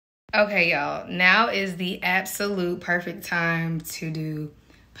Okay, y'all. Now is the absolute perfect time to do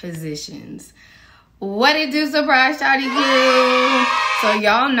positions. What it do, surprise, Shawty do? So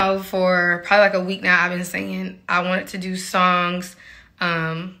y'all know for probably like a week now, I've been saying I wanted to do songs.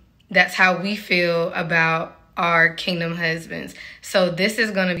 That's how we feel about our kingdom husbands. So this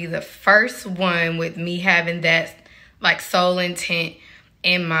is going to be the first one with me having that like soul intent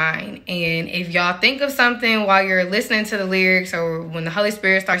in mind. And if y'all think of something while you're listening to the lyrics or when the Holy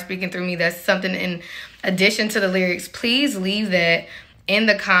Spirit starts speaking through me, that's something in addition to the lyrics, please leave that in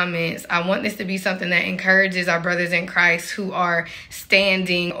the comments. I want this to be something that encourages our brothers in Christ who are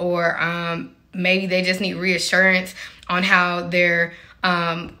standing, or maybe they just need reassurance on how their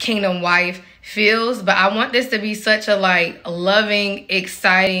kingdom wife feels. But I want this to be such a like loving,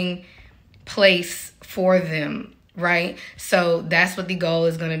 exciting place for them, right? So that's what the goal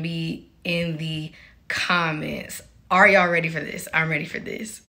is going to be in the comments. Are y'all ready for this? I'm ready for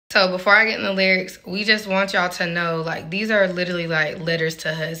this. So before I get in the lyrics, we just want y'all to know, like, these are literally like letters to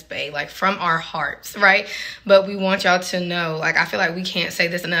Husbaes, like from our hearts, right? But we want y'all to know, like, I feel like we can't say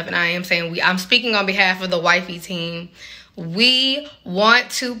this enough, and I am saying I'm speaking on behalf of the wifey team. We want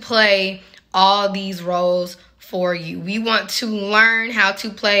to play all these roles for you. We want to learn how to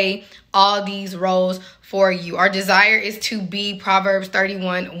play all these roles for you. Our desire is to be Proverbs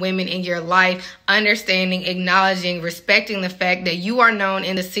 31 women in your life, understanding, acknowledging, respecting the fact that you are known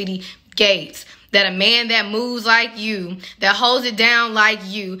in the city gates, that a man that moves like you, that holds it down like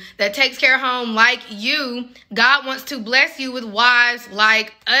you, that takes care of home like you, God wants to bless you with wives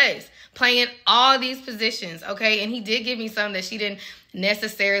like us, playing all these positions, okay? And he did give me some that she didn't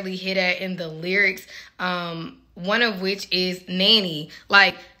necessarily hit at in the lyrics, one of which is nanny,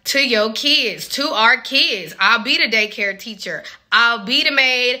 like to your kids, to our kids. I'll be the daycare teacher. I'll be the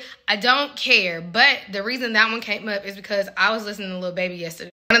maid. I don't care. But the reason that one came up is because I was listening to Lil Baby yesterday.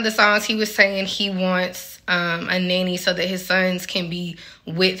 One of the songs he was saying he wants a nanny so that his sons can be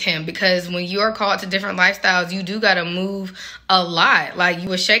with him, because when you are called to different lifestyles, you do got to move a lot. Like,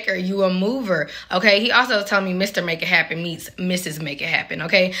 you a shaker, you a mover, okay? He also told me Mr. Make It Happen meets Mrs. Make It Happen,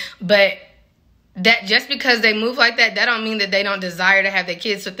 okay? But that just because they move like that, that don't mean that they don't desire to have their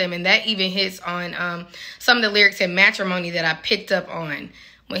kids with them. And that even hits on some of the lyrics in Matrimony that I picked up on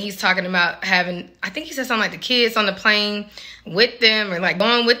when he's talking about having, I think he said something like the kids on the plane with them, or like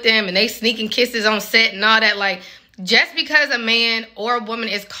going with them, and they sneaking kisses on set and all that. Like, just because a man or a woman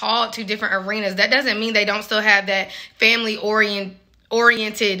is called to different arenas, that doesn't mean they don't still have that family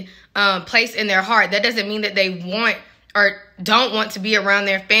oriented place in their heart. That doesn't mean that they want or don't want to be around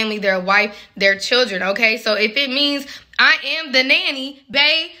their family, their wife, their children, okay? So if it means I am the nanny,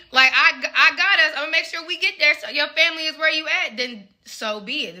 babe, like I got us, I'm gonna make sure we get there so your family is where you at, then so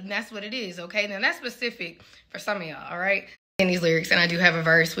be it. And that's what it is, okay? Now that's specific for some of y'all, all right? In these lyrics, and I do have a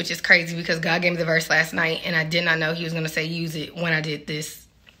verse, which is crazy because God gave me the verse last night, and I did not know he was gonna say use it when I did this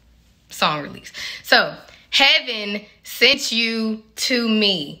song release. So, heaven sent you to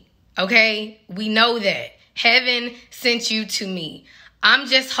me, okay? We know that. Heaven sent you to me. I'm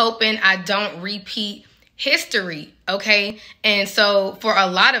just hoping I don't repeat history, okay? And so for a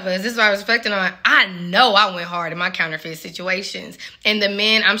lot of us, this is what I was reflecting on. I know I went hard in my counterfeit situations. And the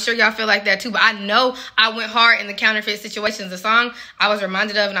men, I'm sure y'all feel like that too, but I know I went hard in the counterfeit situations. The song I was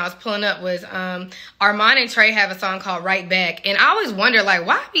reminded of and I was pulling up was Armand and Trey have a song called Right Back. And I always wonder, like,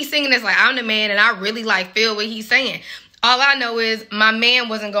 why be singing this like I'm the man and I really like feel what he's saying? All I know is my man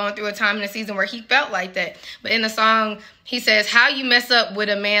wasn't going through a time in the season where he felt like that. But in the song, he says, how you mess up with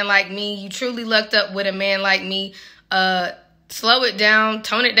a man like me? You truly lucked up with a man like me. Slow it down,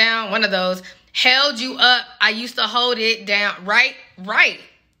 tone it down, one of those. Held you up, I used to hold it down. Right.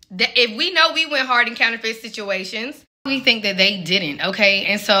 If we know we went hard in counterfeit situations, we think that they didn't, okay?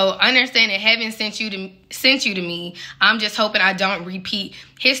 And so understand that heaven sent you to me. I'm just hoping I don't repeat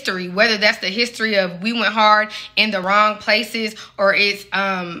history, whether that's the history of we went hard in the wrong places, or it's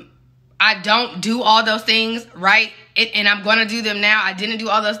I don't do all those things, right? And I'm going to do them now. I didn't do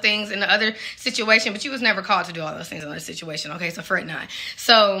all those things in the other situation, but you was never called to do all those things in the other situation, okay? So fret not.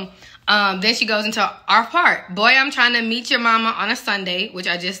 So then she goes into our part. Boy, I'm trying to meet your mama on a Sunday, which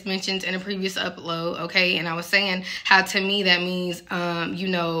I just mentioned in a previous upload, okay? And I was saying how to me that means, you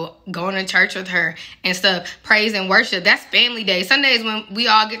know, going to church with her and stuff, praise and worship. That's family day. Sundays when we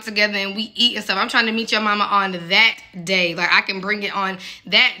all get together and we eat and stuff. I'm trying to meet your mama on that day. Like, I can bring it on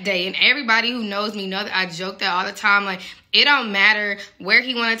that day. And everybody who knows me know that I joke that all the time. Like, it don't matter where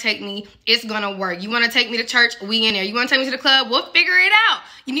he want to take me. It's going to work. You want to take me to church? We in there. You want to take me to the club? We'll figure it out.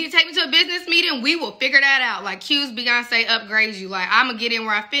 You need to take me to a business meeting? We will figure that out. Like, Q's Beyonce upgrades you. Like, I'm going to get in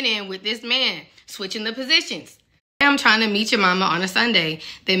where I fit in with this man. Switching the positions. I'm trying to meet your mama on a Sunday.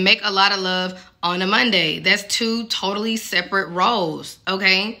 Then make a lot of love on a Monday. That's two totally separate roles,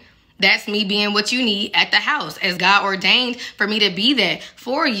 okay? That's me being what you need at the house as God ordained for me to be that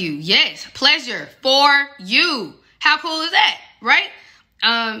for you. Yes, pleasure for you. How cool is that,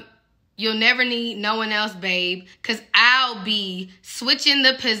 right? You'll never need no one else, babe, because I'll be switching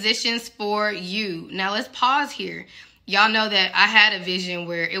the positions for you. Now, let's pause here. Y'all know that I had a vision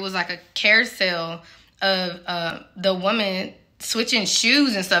where it was like a carousel of the woman switching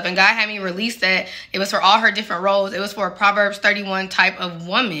shoes and stuff, and God had me release that. It was for all her different roles. It was for a Proverbs 31 type of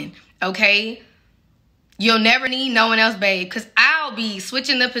woman, okay? You'll never need no one else, babe, because I'll be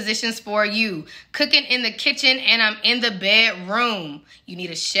switching the positions for you. Cooking in the kitchen and I'm in the bedroom. You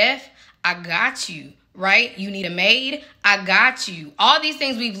need a chef? I got you, right? You need a maid? I got you. All these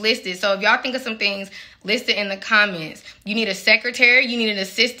things we've listed. So if y'all think of some things, list it in the comments. You need a secretary? You need an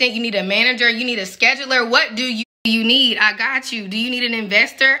assistant? You need a manager? You need a scheduler? What do you need? I got you. Do you need an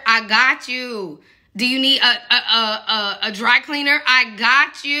investor? I got you. Do you need a dry cleaner? I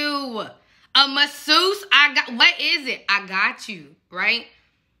got you. A masseuse? What is it? I got you, right?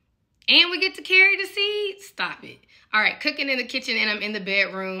 And we get to carry the seed? Stop it. All right, cooking in the kitchen and I'm in the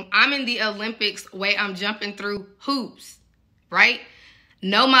bedroom. I'm in the Olympics. Wait, I'm jumping through hoops, right?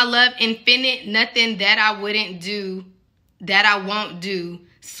 Know my love infinite, nothing that I wouldn't do, that I won't do,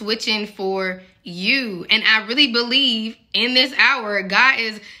 switching for you. And I really believe in this hour, God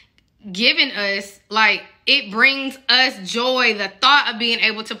is giving us, like, it brings us joy, the thought of being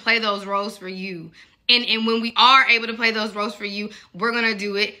able to play those roles for you. And when we are able to play those roles for you, we're going to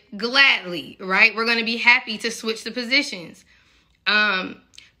do it gladly, right? We're going to be happy to switch the positions.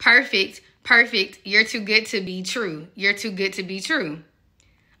 Perfect. You're too good to be true. You're too good to be true.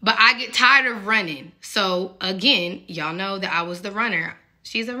 But I get tired of running. So again, y'all know that I was the runner.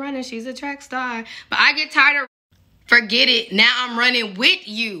 She's a runner. She's a track star. But I get tired of forget it. Now I'm running with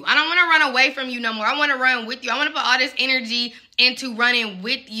you. I don't want to run away from you no more. I want to run with you. I want to put all this energy into running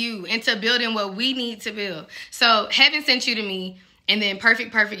with you, into building what we need to build. So heaven sent you to me, and then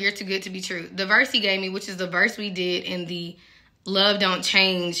perfect, you're too good to be true. The verse he gave me, which is the verse we did in the love don't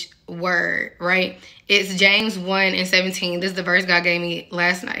change word, right? It's James 1:17. This is the verse God gave me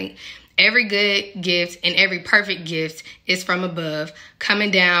last night. Every good gift and every perfect gift is from above, coming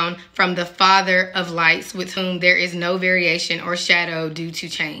down from the Father of lights, with whom there is no variation or shadow due to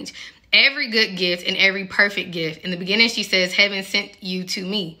change. Every good gift and every perfect gift. In the beginning, she says, heaven sent you to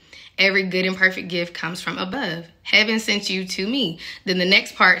me. Every good and perfect gift comes from above. Heaven sent you to me. Then the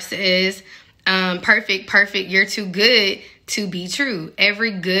next part says, perfect, you're too good to be true.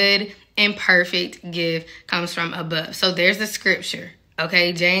 Every good and perfect gift comes from above. So there's the scripture.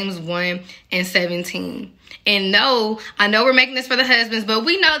 Okay, James 1:17. And no, I know we're making this for the husbands, but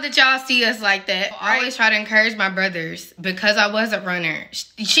we know that y'all see us like that. I always try to encourage my brothers because I was a runner.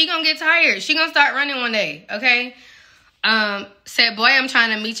 She gonna get tired. She gonna start running one day, okay? Said, boy, I'm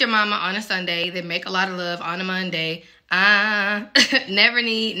trying to meet your mama on a Sunday, then make a lot of love on a Monday. Never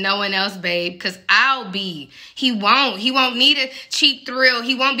need no one else, babe, because I'll be. He won't need a cheap thrill.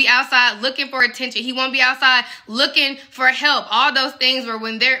 He won't be outside looking for attention. He won't be outside looking for help. All those things were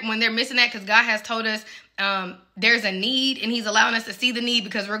when they're missing that, because God has told us there's a need, and he's allowing us to see the need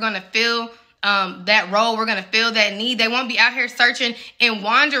because we're going to fill that role. We're going to fill that need. They won't be out here searching and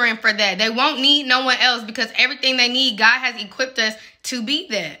wandering for that. They won't need no one else because everything they need, God has equipped us to be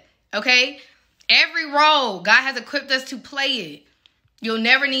that, okay? Every role, God has equipped us to play it. You'll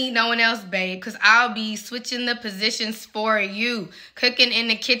never need no one else, babe, because I'll be switching the positions for you. Cooking in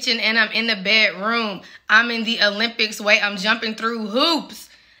the kitchen and I'm in the bedroom. I'm in the Olympics. Wait, I'm jumping through hoops.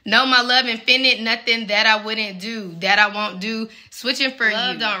 Know my love infinite, nothing that I wouldn't do, that I won't do. Switching for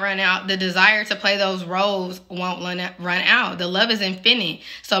love don't run out. The desire to play those roles won't run out. The love is infinite.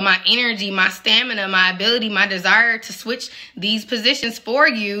 So my energy, my stamina, my ability, my desire to switch these positions for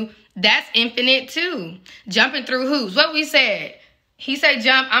you, that's infinite too. Jumping through hoops. What we said. He said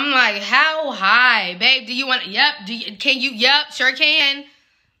jump. I'm like, how high? Babe, do you want to? Yep. Can you? Yep, sure can.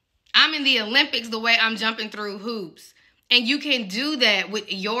 I'm in the Olympics the way I'm jumping through hoops. And you can do that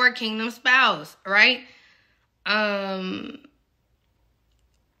with your kingdom spouse, right?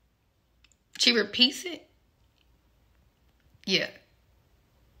 She repeats it. Yeah.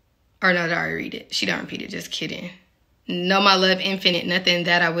 Or no, did I already read it? She don't repeat it. Just kidding. Know my love infinite, nothing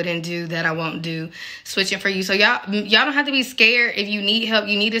that I wouldn't do, that I won't do. Switching for you. So y'all don't have to be scared if you need help,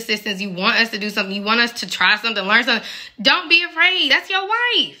 you need assistance, you want us to do something, you want us to try something, learn something. Don't be afraid. That's your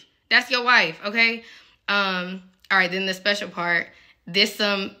wife. That's your wife, okay? All right, then the special part. This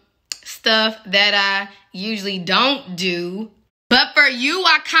some stuff that I usually don't do, but for you,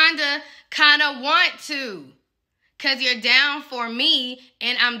 I kinda want to. Because you're down for me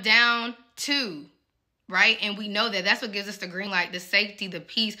and I'm down too. Right? And we know that. That's what gives us the green light, the safety, the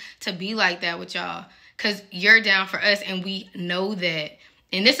peace to be like that with y'all. Because you're down for us and we know that.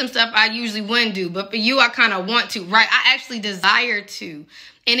 And there's some stuff I usually wouldn't do. But for you, I kind of want to. Right? I actually desire to.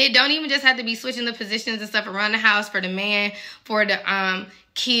 And it don't even just have to be switching the positions and stuff around the house for the man, for the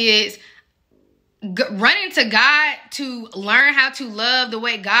kids. Running to God to learn how to love the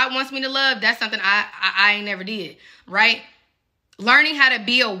way God wants me to love, that's something I ain't never did, right? Learning how to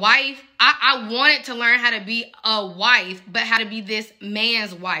be a wife, I wanted to learn how to be a wife, but how to be this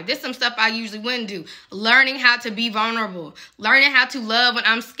man's wife. There's some stuff I usually wouldn't do. Learning how to be vulnerable, learning how to love when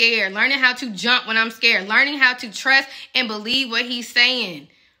I'm scared, learning how to jump when I'm scared, learning how to trust and believe what he's saying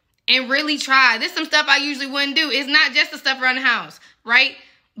and really try. There's some stuff I usually wouldn't do. It's not just the stuff around the house, right?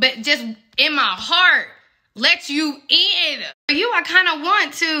 But just in my heart, let you in. For you, I kind of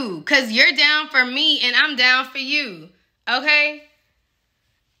want to, because you're down for me and I'm down for you. Okay?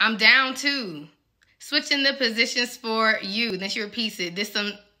 I'm down too. Switching the positions for you. Then she repeats it. This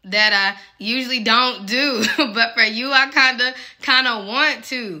some that I usually don't do. But for you, I kind of want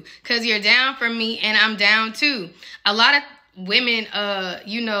to, because you're down for me and I'm down too. A lot of women,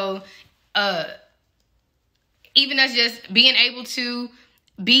 even us just being able to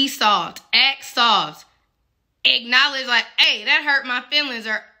be soft, act soft, acknowledge like, hey, that hurt my feelings,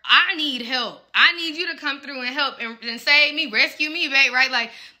 or I need help. I need you to come through and help and save me, rescue me, babe, right?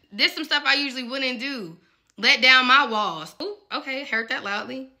 Like, there's some stuff I usually wouldn't do. Let down my walls. Ooh, okay, heard that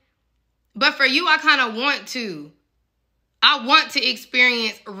loudly. But for you, I kind of want to. I want to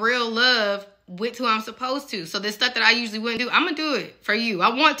experience real love with who I'm supposed to. So this stuff that I usually wouldn't do, I'm going to do it for you.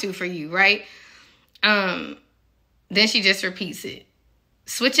 I want to for you, right? Then she just repeats it.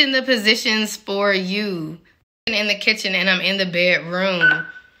 Switching the positions for you. In the kitchen and I'm in the bedroom.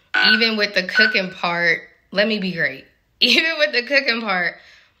 Even with the cooking part, let me be great. Even with the cooking part,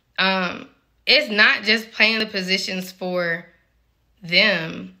 it's not just playing the positions for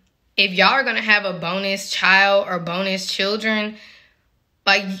them. If y'all are going to have a bonus child or bonus children,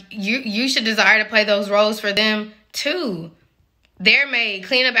 like you should desire to play those roles for them too. Their maid,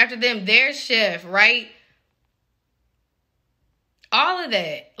 clean up after them, their chef, right? All of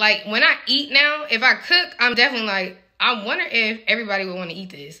that. Like, when I eat now, if I cook, I'm definitely like, I wonder if everybody would want to eat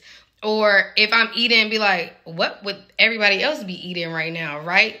this. Or if I'm eating, be like, what would everybody else be eating right now,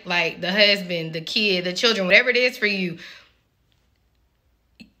 right? Like, the husband, the kid, the children, whatever it is for you.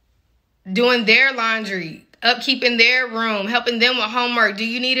 Doing their laundry, upkeeping their room, helping them with homework. Do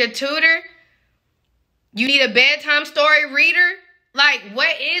you need a tutor? You need a bedtime story reader? Like,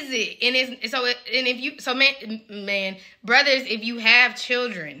 what is it? Man, brothers, if you have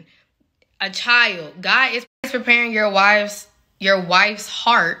children, a child, God is preparing your wife's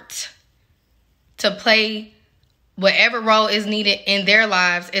heart to play whatever role is needed in their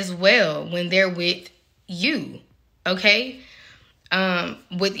lives as well when they're with you. Okay?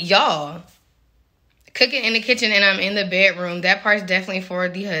 With y'all. Cooking in the kitchen and I'm in the bedroom. That part's definitely for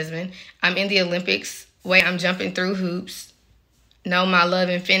the husband. I'm in the Olympics. I'm jumping through hoops. No, my love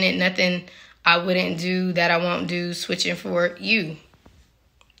infinite, nothing I wouldn't do that I won't do, switching for you.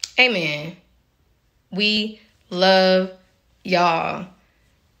 Amen. We love y'all.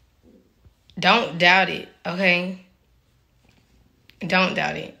 Don't doubt it, okay? Don't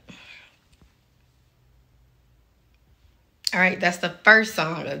doubt it. All right, that's the first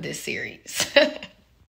song of this series.